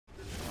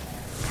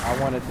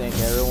want to thank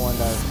everyone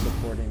that's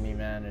supported me,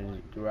 man,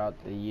 and throughout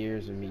the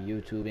years of me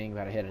YouTubing.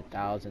 Got to hit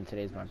 1,000.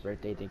 Today's my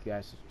birthday. Thank you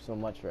guys so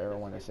much for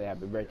everyone that say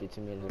happy birthday to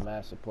me. There's a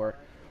mass support.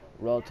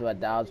 Roll to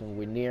 1,000.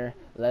 We're near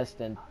less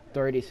than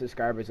 30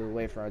 subscribers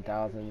away from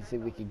 1,000. Let's see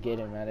if we can get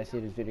it, man. Let's see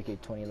if this video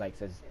get 20 likes.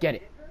 Let's get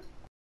it.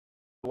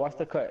 Watch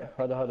the cut.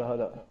 Hold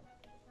up.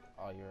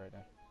 Oh, you're right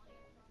there.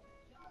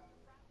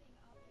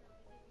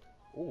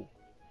 Ooh.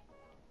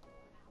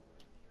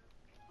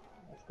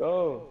 Let's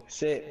go.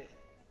 Shit.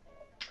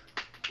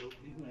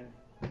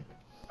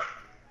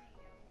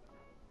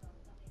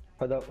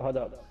 Hold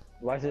up.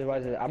 Watch this.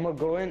 I'm gonna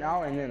go in,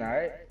 out, and in,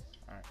 alright?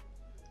 Alright.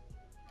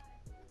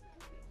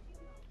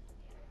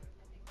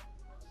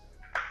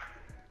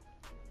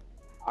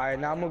 Alright,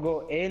 now I'm gonna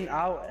go in,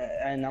 out,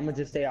 and I'm gonna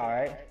just stay out,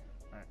 alright?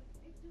 Alright.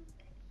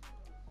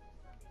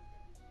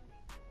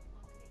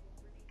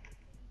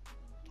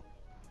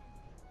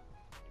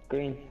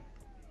 Green.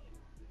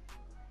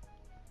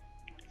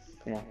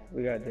 Come on,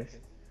 we got this.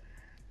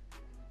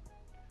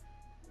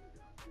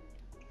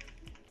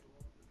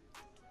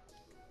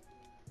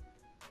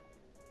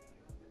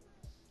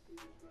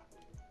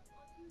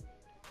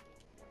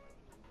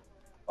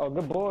 Oh,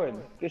 good board.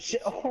 Good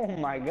shit. Oh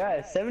my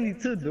god,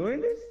 72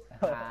 doing this?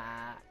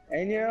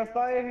 And you're on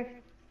fire?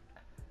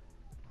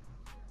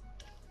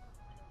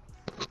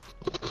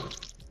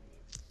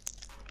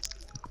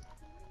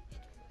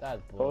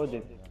 That's bullshit. Hold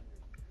it.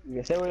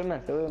 Yeah, stay with your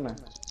man.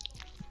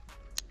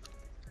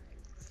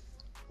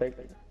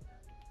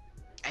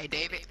 Hey,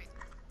 David.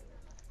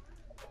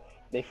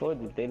 They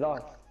folded, they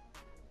lost.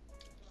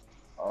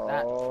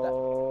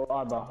 Oh,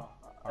 Arba.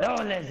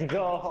 Oh, let's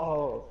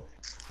go.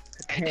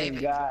 Hey, Thank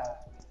David. God.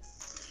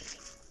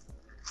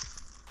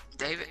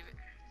 David.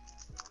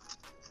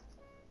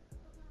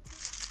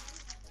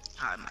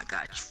 Oh my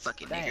God, you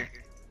fucking Dang.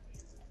 nigger.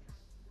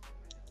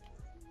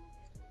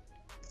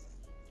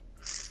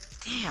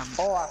 Damn.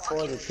 Oh, I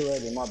folded too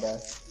early, my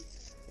bad.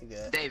 You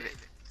good. David.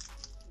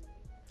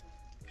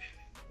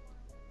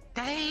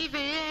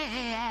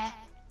 David.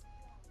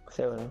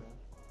 Stay with him.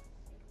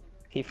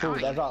 He How are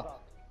fooled, that's you?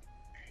 all.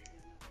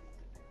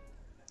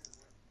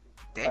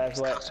 David's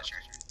what-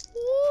 concentrating.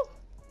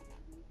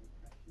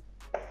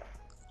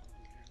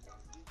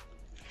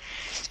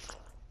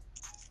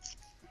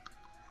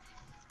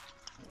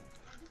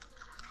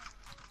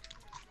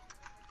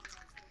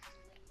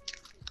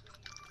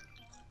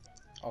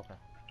 Okay.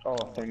 Oh,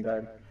 thank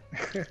God.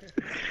 It's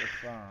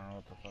fine.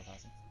 What the fuck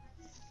happened?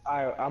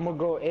 Alright, I'm gonna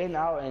go in,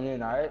 out, and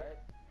in, alright?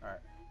 Alright.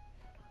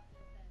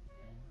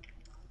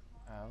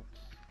 Out.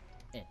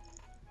 In.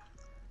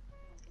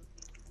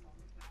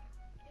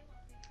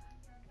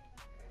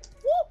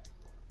 Woo!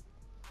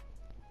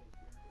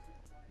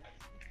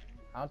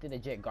 I don't think the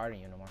jet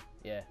guarding you no more.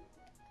 Yeah.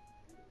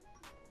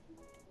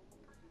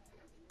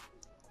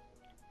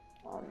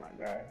 Oh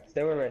my God.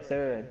 Stay with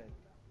it.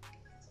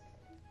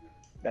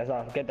 That's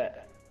all, get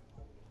that.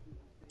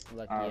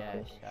 Lucky Alright,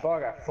 ass shot.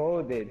 fuck, I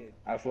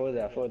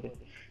folded.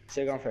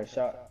 Still going for a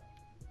shot.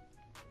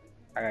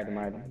 I got the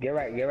money. Get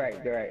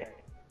right.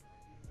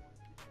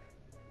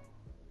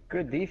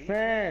 Good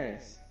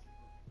defense.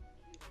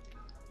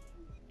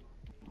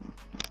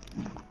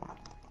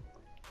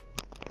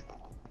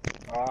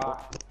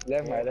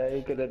 Left my there,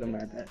 you could have done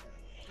that.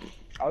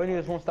 All we need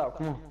is one stop,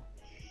 come on.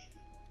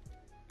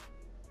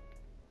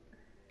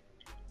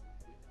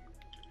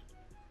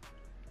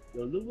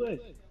 Yo, Lewis.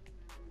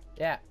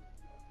 Yeah.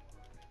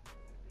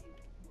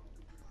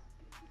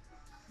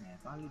 Man,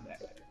 finally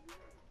back.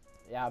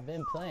 Yeah, I've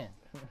been playing.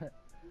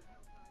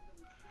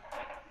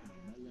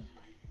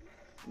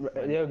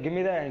 Yo, give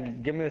me that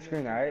and give me the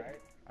screen, alright?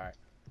 Alright.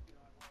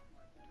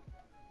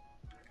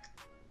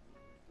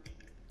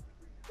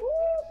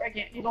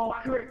 You know,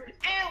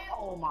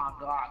 oh my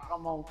God,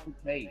 come on,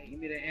 2K. Give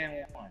me the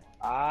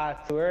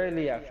N1. Too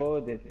early, I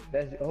folded.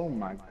 That's, oh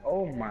my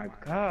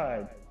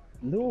God.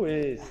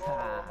 Lewis,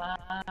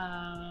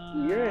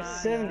 you're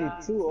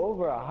 72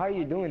 over. How are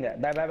you doing that?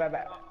 Back.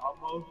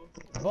 Almost.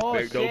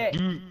 Bullshit.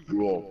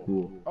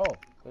 Cool. Oh,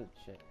 good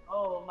shit.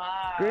 Oh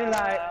my. Green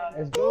light,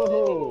 let's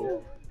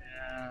go.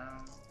 Yeah.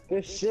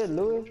 Good shit,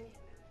 Lewis.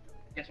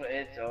 Guess what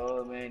it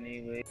told me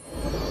anyway.